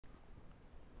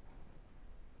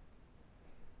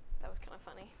kind of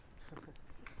funny.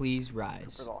 Please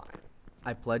rise. For the line.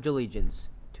 I pledge allegiance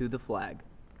to the flag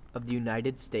of the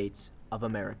United States of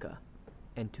America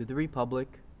and to the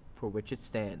republic for which it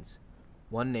stands,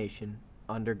 one nation,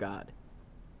 under God,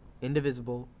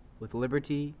 indivisible, with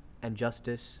liberty and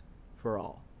justice for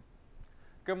all.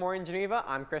 Good morning, Geneva.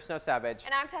 I'm Chris Savage.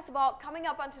 And I'm Tessa Ball. Coming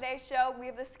up on today's show, we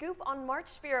have the scoop on March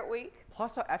Spirit Week.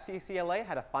 Plus, our FCCLA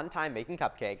had a fun time making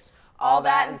cupcakes. All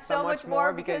that and so much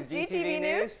more because GTV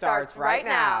News starts right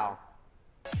now.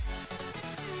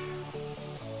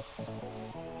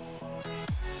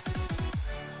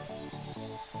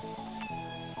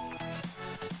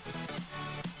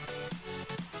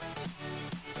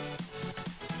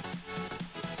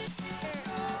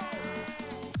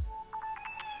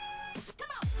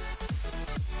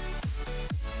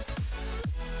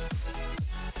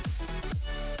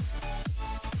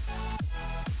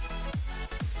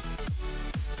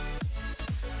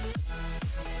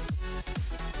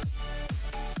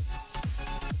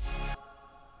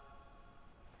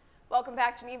 Welcome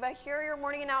back, Geneva. Here are your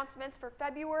morning announcements for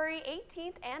February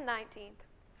 18th and 19th.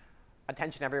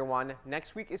 Attention, everyone.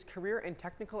 Next week is Career and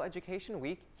Technical Education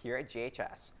Week here at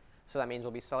GHS. So that means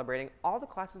we'll be celebrating all the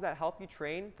classes that help you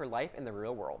train for life in the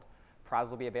real world.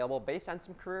 Prizes will be available based on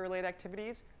some career-related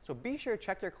activities, so be sure to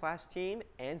check your class team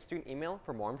and student email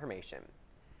for more information.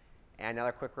 And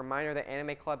another quick reminder, the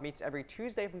Anime Club meets every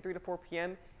Tuesday from 3 to 4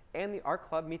 p.m., and the Art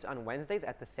Club meets on Wednesdays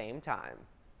at the same time.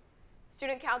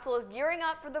 Student Council is gearing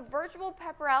up for the virtual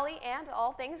pep rally and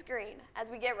all things green. As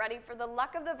we get ready for the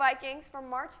Luck of the Vikings from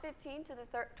March 15th to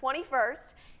the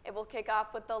 21st, it will kick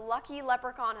off with the Lucky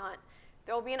Leprechaun Hunt.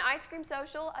 There will be an ice cream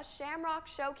social, a shamrock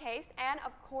showcase, and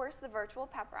of course the virtual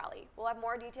pep rally. We'll have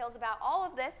more details about all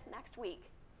of this next week.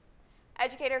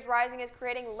 Educators Rising is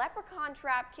creating leprechaun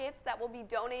trap kits that will be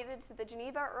donated to the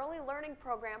Geneva Early Learning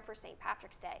Program for St.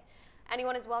 Patrick's Day.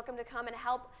 Anyone is welcome to come and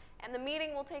help, and the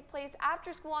meeting will take place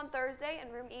after school on Thursday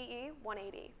in room EE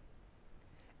 180.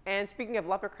 And speaking of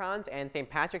leprechauns and St.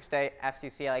 Patrick's Day,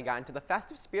 FCCLA got into the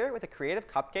festive spirit with a creative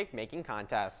cupcake making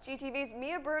contest. GTV's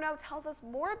Mia Bruno tells us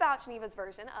more about Geneva's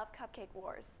version of Cupcake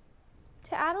Wars.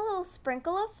 To add a little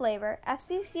sprinkle of flavor,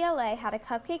 FCCLA had a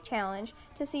cupcake challenge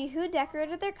to see who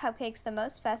decorated their cupcakes the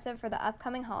most festive for the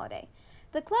upcoming holiday.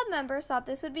 The club members thought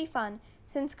this would be fun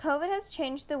since COVID has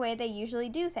changed the way they usually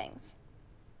do things.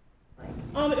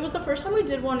 It was the first time we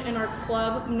did one in our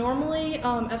club. Normally,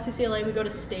 FCCLA, we go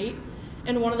to state,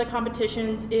 and one of the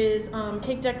competitions is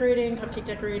cake decorating, cupcake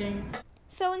decorating.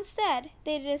 So instead,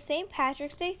 they did a St.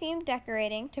 Patrick's Day themed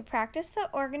decorating to practice the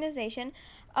organization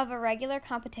of a regular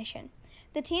competition.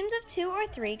 The teams of 2 or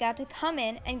 3 got to come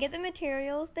in and get the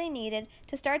materials they needed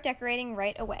to start decorating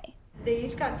right away. They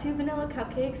each got 2 vanilla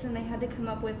cupcakes, and they had to come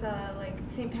up with a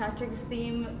St. Patrick's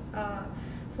theme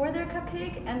for their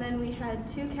cupcake, and then we had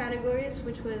 2 categories,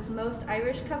 which was most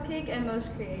Irish cupcake and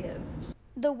most creative.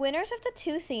 The winners of the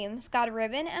 2 themes got a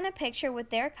ribbon and a picture with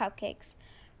their cupcakes.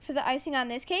 For the icing on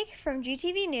this cake, from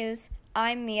GTV News,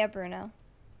 I'm Mia Bruno.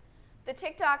 The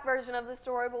TikTok version of the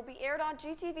story will be aired on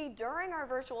GTV during our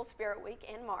virtual Spirit Week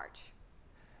in March.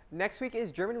 Next week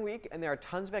is German Week, and there are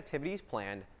tons of activities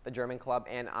planned. The German Club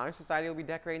and Honor Society will be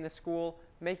decorating the school,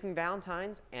 making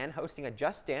Valentines, and hosting a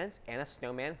Just Dance and a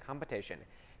snowman competition.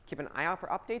 Keep an eye out for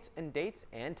updates and dates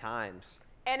and times.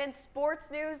 And in sports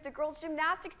news, the girls'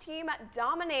 gymnastics team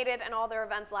dominated in all their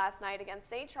events last night against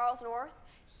St. Charles North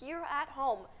here at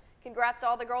home. Congrats to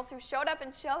all the girls who showed up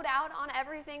and showed out on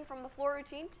everything from the floor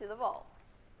routine to the vault.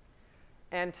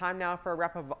 And time now for a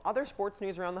wrap of other sports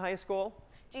news around the high school.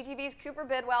 GTV's Cooper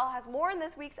Bidwell has more in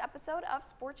this week's episode of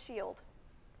Sports Shield.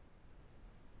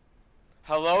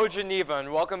 Hello, Geneva,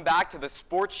 and welcome back to the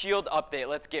Sports Shield update.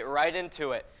 Let's get right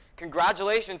into it.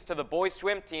 Congratulations to the boys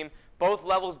swim team. Both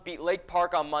levels beat Lake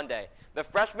Park on Monday. The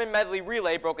freshman medley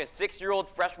relay broke a 6-year-old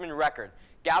freshman record.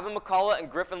 Gavin McCullough and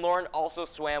Griffin Lauren also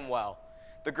swam well.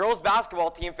 The girls basketball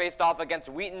team faced off against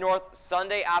Wheaton North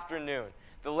Sunday afternoon.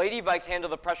 The Lady Vikes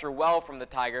handled the pressure well from the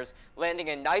Tigers, landing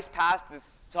a nice pass to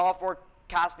sophomore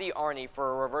Cassidy Arney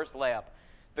for a reverse layup.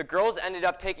 The girls ended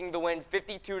up taking the win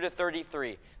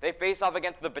 52-33. They faced off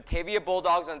against the Batavia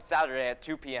Bulldogs on Saturday at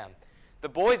 2 p.m. The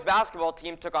boys basketball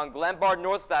team took on Glenbard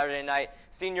North Saturday night.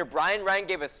 Senior Brian Wren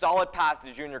gave a solid pass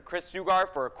to junior Chris Sugar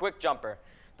for a quick jumper.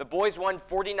 The boys won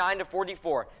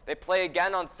 49-44. They play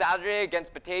again on Saturday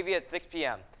against Batavia at 6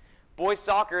 p.m. Boys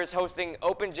soccer is hosting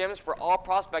open gyms for all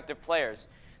prospective players.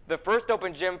 The first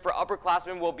open gym for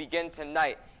upperclassmen will begin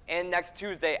tonight and next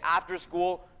Tuesday after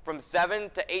school from 7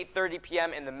 to 8:30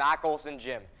 p.m. in the Mac Olson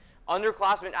Gym.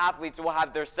 Underclassmen athletes will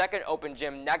have their second open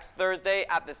gym next Thursday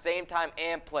at the same time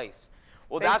and place.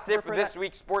 Well, that's it for this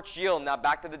week's Sports Shield. Now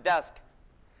back to the desk.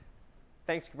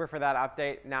 Thanks, Cooper, for that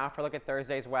update. Now for a look at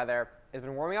Thursday's weather. It's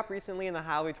been warming up recently and the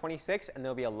high will be 26 and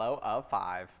there'll be a low of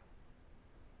 5.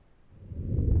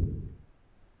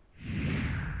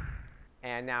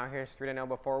 And now here's 3 to know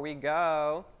before we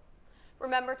go.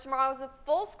 Remember, tomorrow is a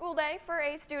full school day for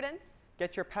A students.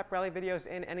 Get your pep rally videos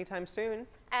in anytime soon.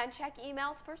 And check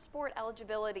emails for sport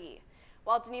eligibility.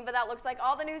 Well, Geneva, that looks like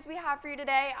all the news we have for you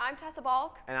today. I'm Tessa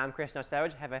Balk. And I'm Chris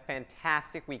Nosevich. Have a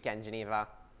fantastic weekend, Geneva.